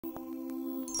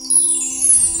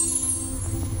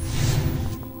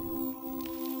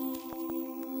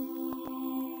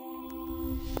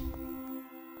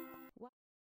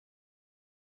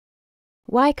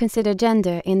Why consider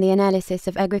gender in the analysis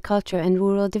of agriculture and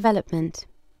rural development?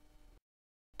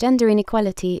 Gender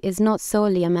inequality is not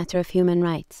solely a matter of human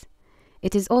rights.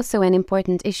 It is also an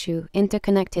important issue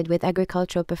interconnected with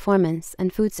agricultural performance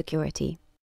and food security.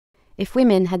 If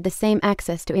women had the same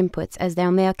access to inputs as their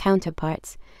male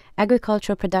counterparts,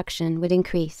 agricultural production would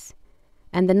increase,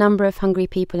 and the number of hungry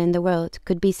people in the world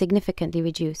could be significantly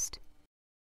reduced.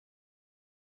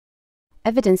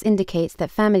 Evidence indicates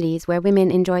that families where women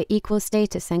enjoy equal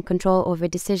status and control over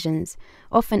decisions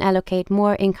often allocate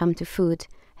more income to food,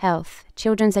 health,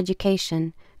 children's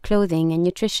education, clothing, and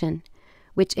nutrition,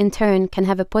 which in turn can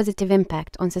have a positive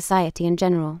impact on society in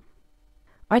general.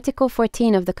 Article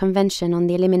 14 of the Convention on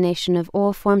the Elimination of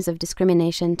All Forms of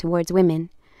Discrimination towards Women,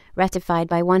 ratified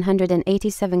by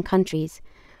 187 countries,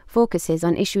 focuses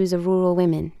on issues of rural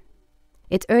women.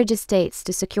 It urges states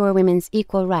to secure women's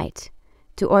equal right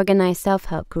to organize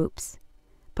self-help groups,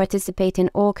 participate in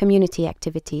all community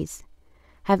activities,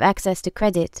 have access to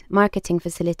credit, marketing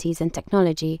facilities and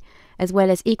technology, as well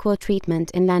as equal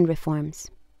treatment in land reforms.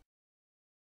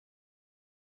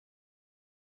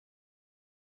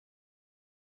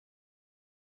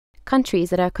 Countries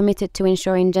that are committed to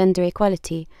ensuring gender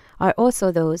equality are also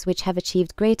those which have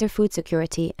achieved greater food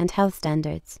security and health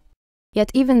standards. Yet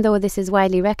even though this is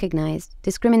widely recognized,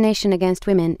 discrimination against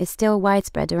women is still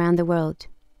widespread around the world.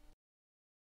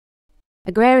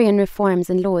 Agrarian reforms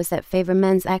and laws that favor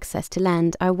men's access to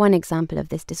land are one example of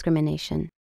this discrimination.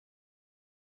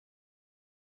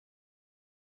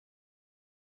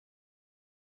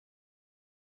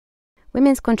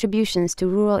 Women's contributions to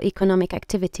rural economic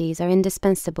activities are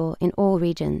indispensable in all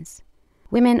regions.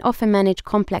 Women often manage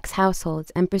complex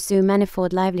households and pursue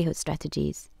manifold livelihood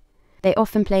strategies. They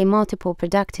often play multiple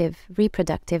productive,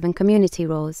 reproductive, and community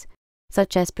roles,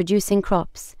 such as producing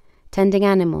crops, tending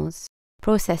animals,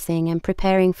 processing and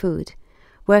preparing food,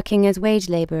 working as wage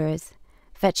laborers,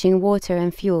 fetching water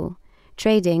and fuel,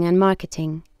 trading and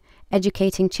marketing,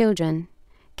 educating children,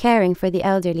 caring for the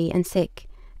elderly and sick,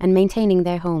 and maintaining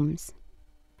their homes.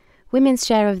 Women's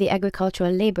share of the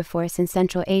agricultural labor force in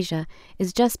Central Asia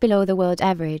is just below the world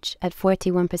average at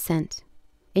 41%.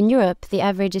 In Europe, the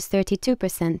average is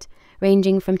 32%,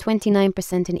 ranging from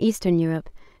 29% in Eastern Europe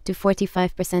to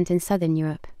 45% in Southern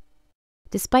Europe.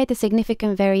 Despite the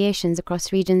significant variations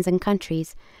across regions and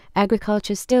countries,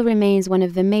 agriculture still remains one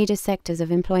of the major sectors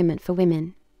of employment for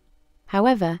women.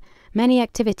 However, many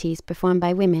activities performed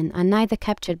by women are neither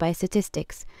captured by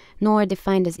statistics nor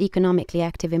defined as economically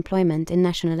active employment in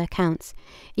national accounts,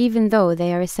 even though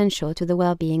they are essential to the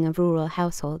well-being of rural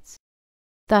households.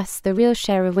 Thus, the real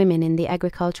share of women in the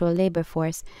agricultural labor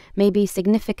force may be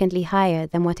significantly higher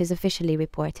than what is officially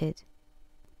reported.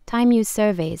 Time-use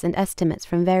surveys and estimates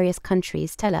from various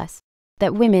countries tell us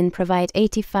that women provide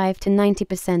 85 to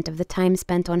 90% of the time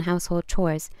spent on household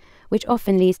chores, which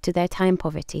often leads to their time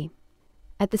poverty.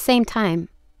 At the same time,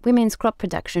 women's crop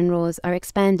production roles are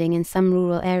expanding in some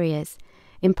rural areas,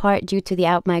 in part due to the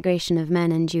outmigration of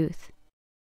men and youth.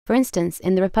 For instance,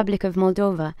 in the Republic of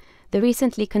Moldova, the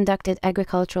recently conducted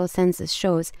agricultural census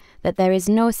shows that there is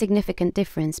no significant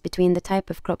difference between the type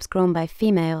of crops grown by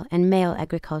female and male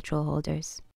agricultural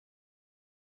holders.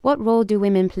 What role do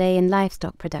women play in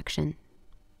livestock production?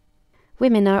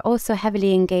 Women are also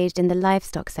heavily engaged in the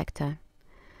livestock sector.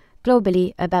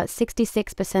 Globally, about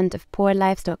 66% of poor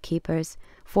livestock keepers,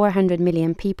 400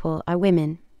 million people, are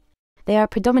women. They are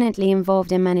predominantly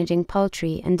involved in managing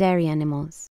poultry and dairy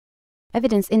animals.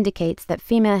 Evidence indicates that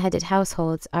female-headed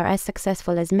households are as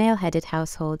successful as male-headed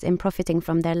households in profiting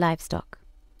from their livestock.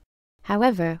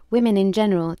 However, women in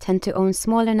general tend to own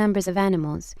smaller numbers of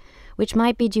animals, which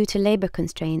might be due to labor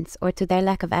constraints or to their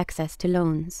lack of access to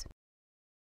loans.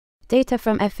 Data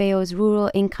from FAO's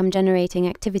Rural Income Generating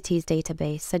Activities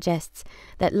database suggests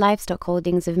that livestock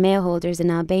holdings of male holders in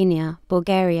Albania,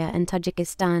 Bulgaria, and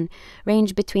Tajikistan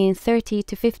range between 30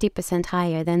 to 50%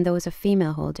 higher than those of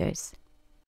female holders.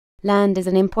 Land is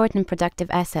an important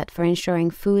productive asset for ensuring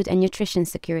food and nutrition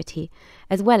security,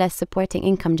 as well as supporting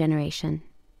income generation.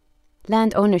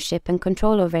 Land ownership and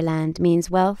control over land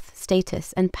means wealth,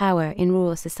 status, and power in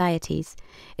rural societies,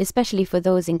 especially for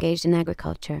those engaged in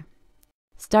agriculture.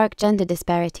 Stark gender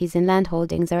disparities in land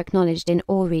holdings are acknowledged in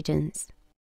all regions.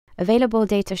 Available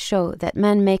data show that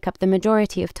men make up the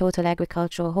majority of total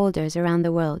agricultural holders around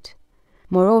the world.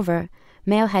 Moreover,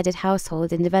 male-headed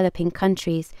households in developing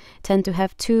countries tend to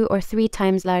have 2 or 3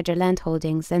 times larger land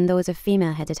holdings than those of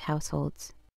female-headed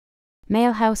households.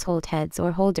 Male household heads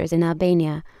or holders in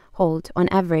Albania hold, on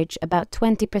average, about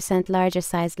 20% larger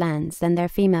sized lands than their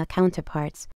female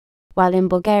counterparts, while in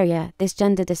Bulgaria this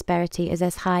gender disparity is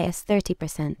as high as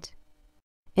 30%.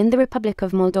 In the Republic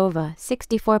of Moldova,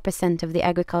 64% of the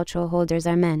agricultural holders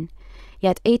are men,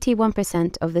 yet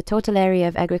 81% of the total area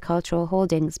of agricultural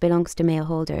holdings belongs to male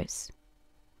holders.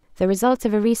 The results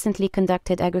of a recently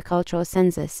conducted agricultural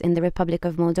census in the Republic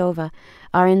of Moldova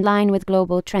are in line with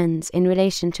global trends in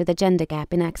relation to the gender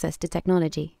gap in access to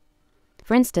technology.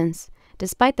 For instance,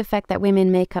 despite the fact that women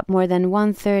make up more than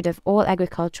 1/3 of all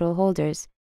agricultural holders,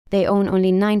 they own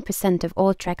only 9% of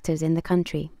all tractors in the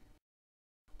country.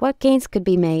 What gains could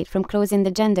be made from closing the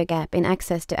gender gap in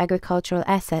access to agricultural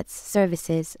assets,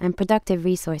 services, and productive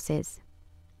resources?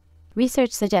 Research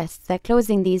suggests that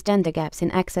closing these gender gaps in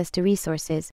access to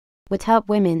resources would help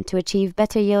women to achieve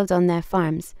better yields on their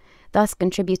farms, thus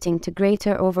contributing to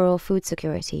greater overall food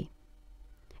security.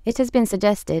 It has been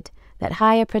suggested that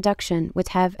higher production would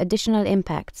have additional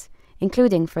impacts,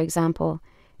 including, for example,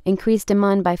 increased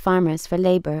demand by farmers for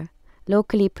labor,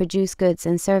 locally produced goods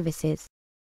and services,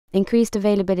 increased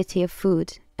availability of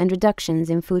food, and reductions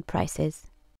in food prices.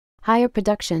 Higher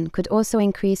production could also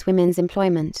increase women's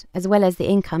employment as well as the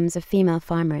incomes of female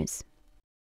farmers.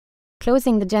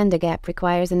 Closing the gender gap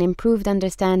requires an improved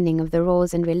understanding of the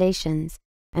roles and relations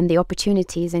and the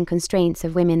opportunities and constraints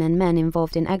of women and men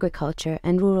involved in agriculture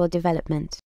and rural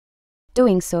development.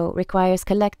 Doing so requires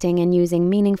collecting and using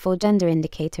meaningful gender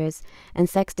indicators and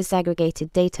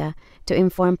sex-disaggregated data to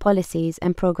inform policies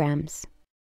and programs.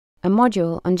 A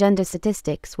module on gender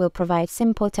statistics will provide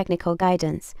simple technical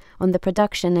guidance on the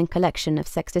production and collection of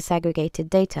sex-disaggregated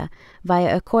data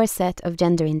via a core set of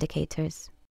gender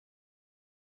indicators.